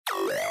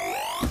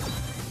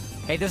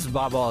Hey, this is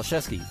Bob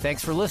Olszewski.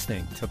 Thanks for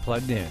listening to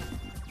Plugged In.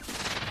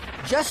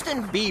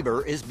 Justin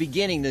Bieber is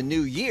beginning the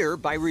new year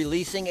by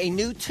releasing a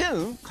new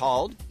tune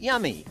called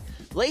Yummy.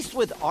 Laced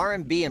with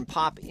R&B and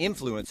pop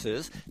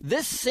influences,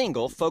 this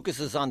single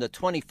focuses on the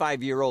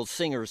 25-year-old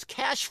singer's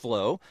cash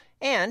flow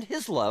and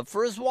his love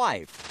for his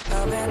wife.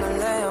 I'm in a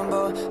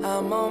Lambo,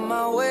 I'm on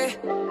my way.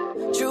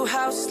 True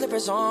house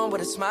slippers on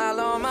with a smile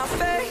on my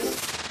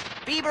face.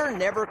 Bieber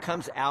never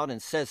comes out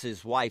and says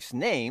his wife's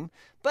name,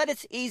 but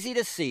it's easy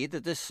to see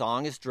that this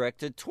song is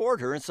directed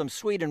toward her in some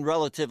sweet and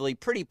relatively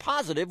pretty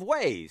positive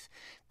ways.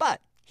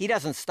 But he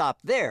doesn't stop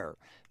there.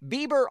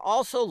 Bieber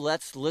also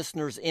lets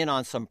listeners in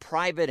on some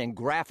private and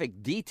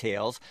graphic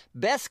details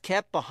best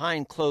kept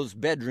behind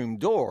closed bedroom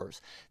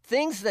doors,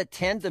 things that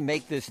tend to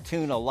make this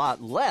tune a lot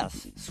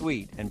less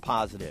sweet and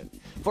positive.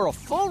 For a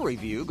full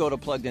review, go to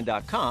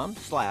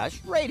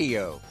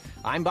pluggedin.com/radio.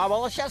 I'm Bob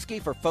Olszewski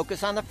for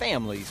Focus on the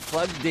Family's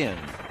Plugged In.